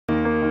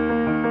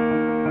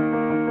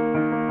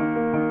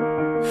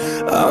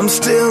I'm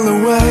still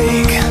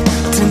awake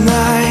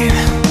tonight,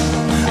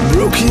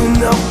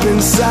 broken up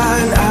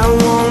inside. I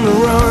wanna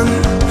run,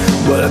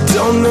 but I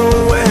don't know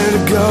where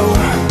to go.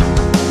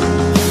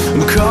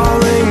 I'm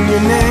calling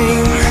your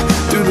name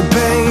through the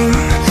pain.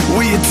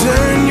 Will you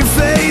turn your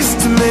face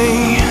to me?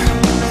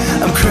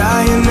 I'm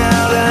crying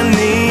out, I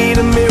need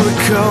a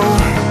miracle.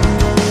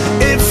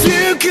 If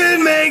you could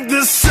make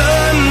the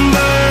sun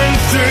burn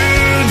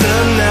through the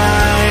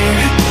night,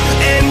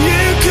 and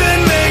you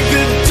could make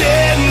the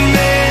dead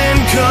man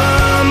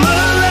come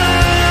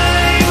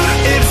alive,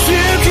 if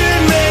you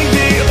could make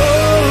the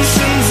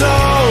oceans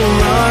all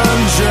run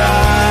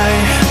dry,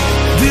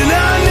 then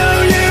I know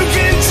you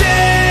can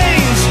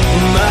change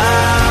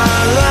my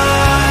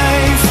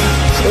life.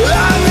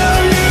 I know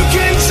you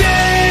can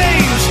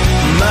change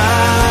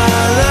my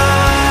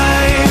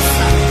life.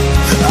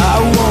 I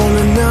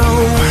wanna know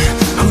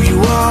who you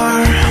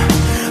are,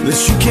 that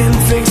you can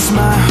fix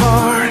my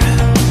heart,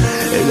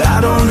 and I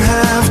don't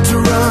have to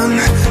run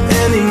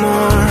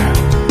anymore.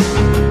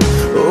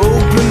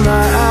 Open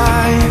my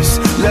eyes,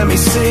 let me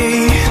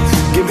see,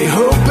 give me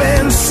hope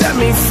and set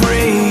me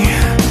free.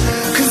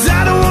 'Cause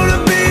I don't wanna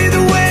be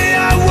the way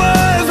I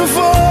was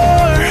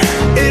before.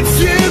 If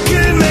you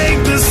could make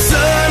the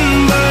sun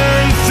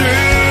burn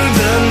through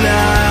the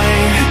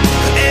night,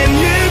 and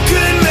you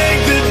could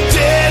make the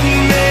dead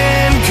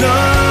man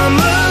come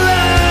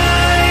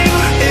alive,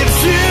 if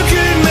you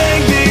could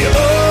make the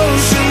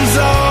oceans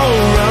all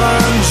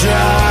run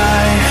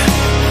dry,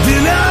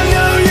 then I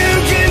know you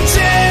can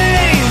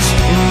change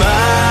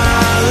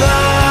my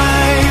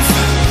life.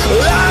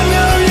 I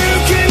know you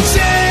can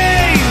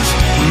change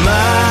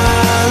my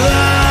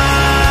life.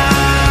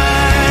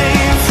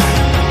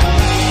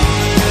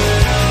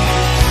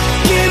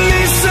 Give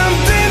me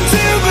something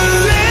to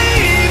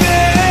believe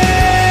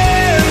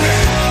in,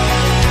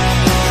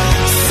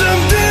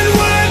 something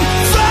worth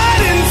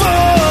fighting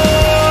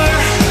for,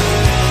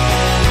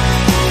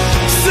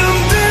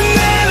 something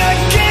that I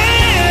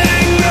can't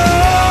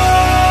ignore.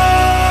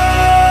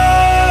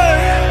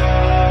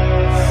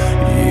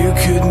 You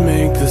could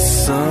make the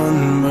sun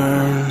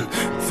burn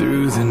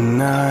through the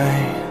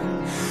night,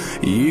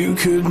 you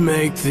could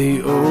make the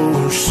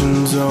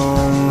oceans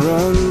all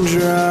run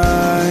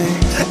dry.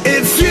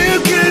 If you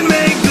could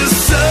make the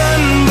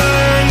sun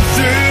burn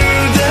through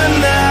the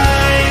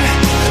night,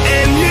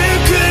 and you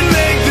could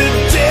make the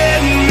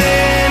dead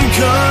man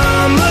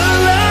come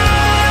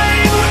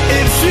alive,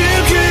 if you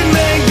could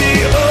make the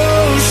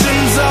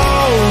oceans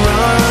all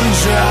run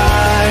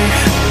dry,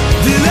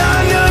 then I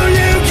know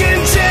you can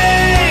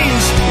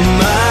change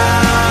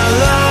my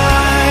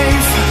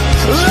life.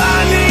 I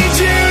need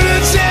you to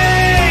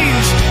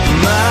change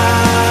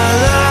my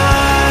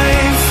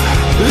life.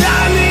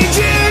 I need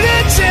you to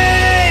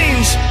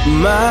change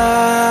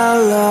my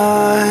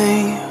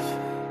life.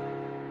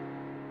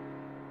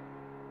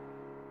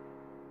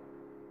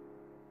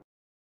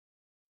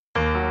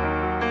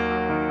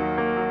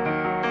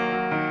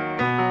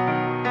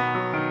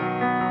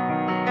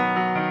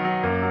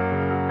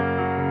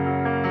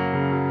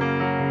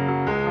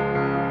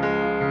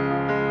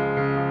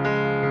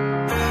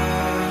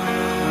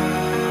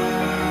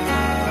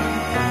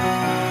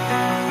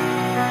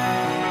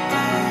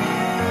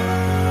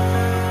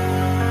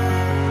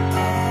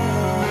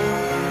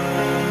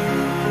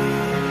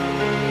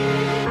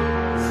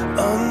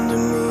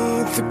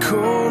 Underneath the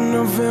cold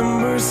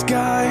November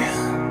sky,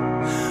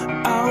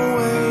 I'll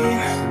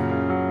wait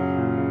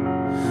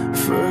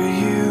for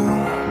you.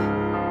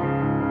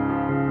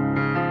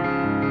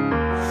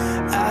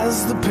 As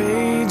the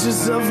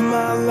pages of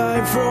my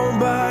life roll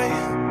by,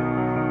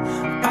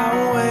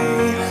 I'll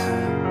wait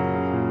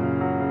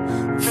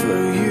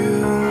for you.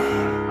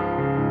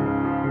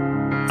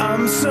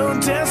 I'm so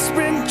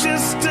desperate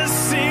just to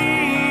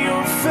see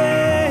your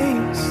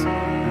face.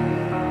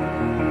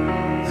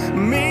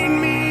 Meet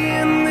me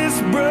in this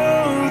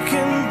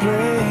broken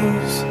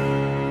place.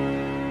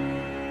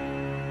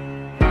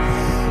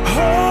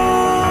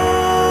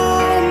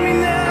 Hold me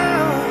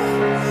now,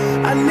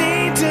 I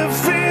need to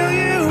feel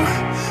you.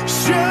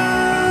 Show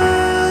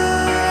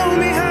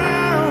me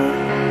how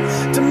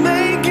to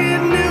make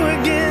it new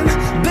again.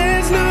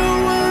 There's no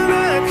one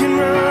I can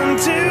run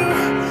to,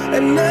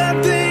 and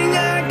nothing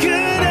I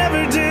could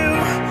ever do.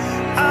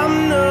 I'm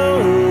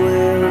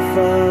nowhere if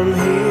I'm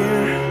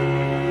here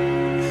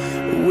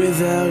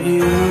without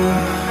you.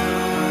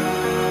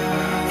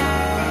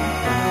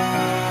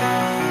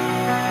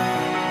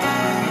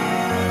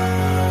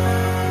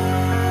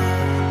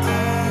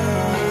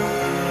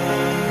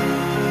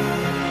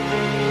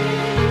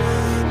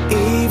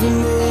 Even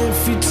if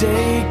you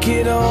take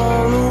it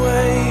all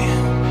away,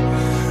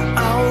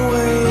 I'll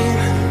wait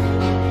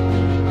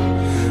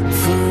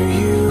for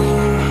you.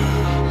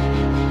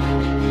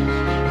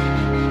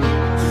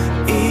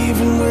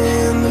 Even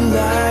when the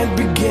light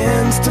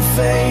begins to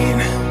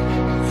fade,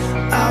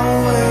 I'll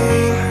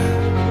wait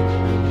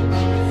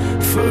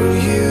for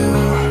you.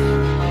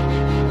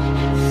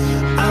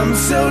 I'm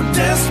so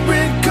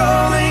desperate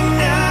calling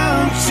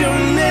out your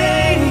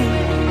name.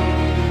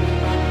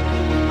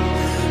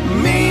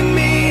 Meet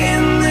me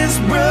in this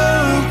broken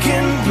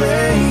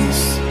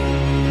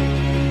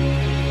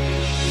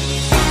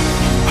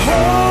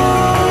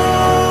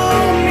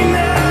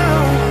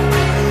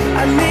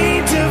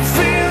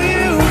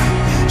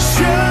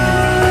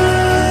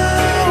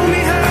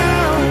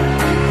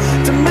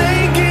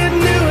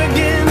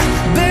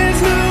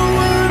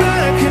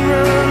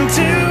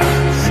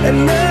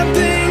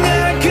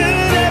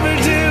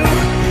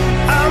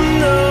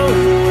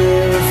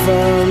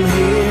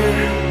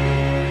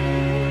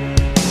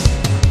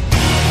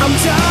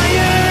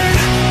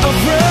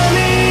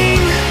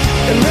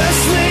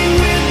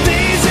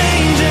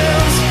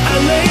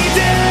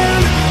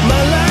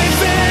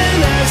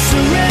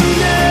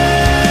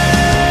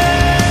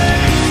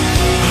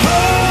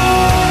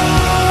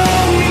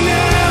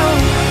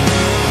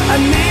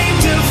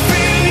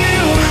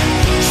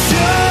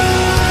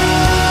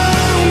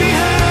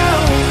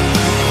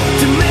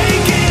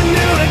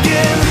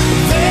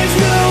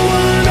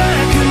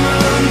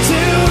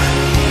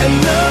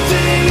and nothing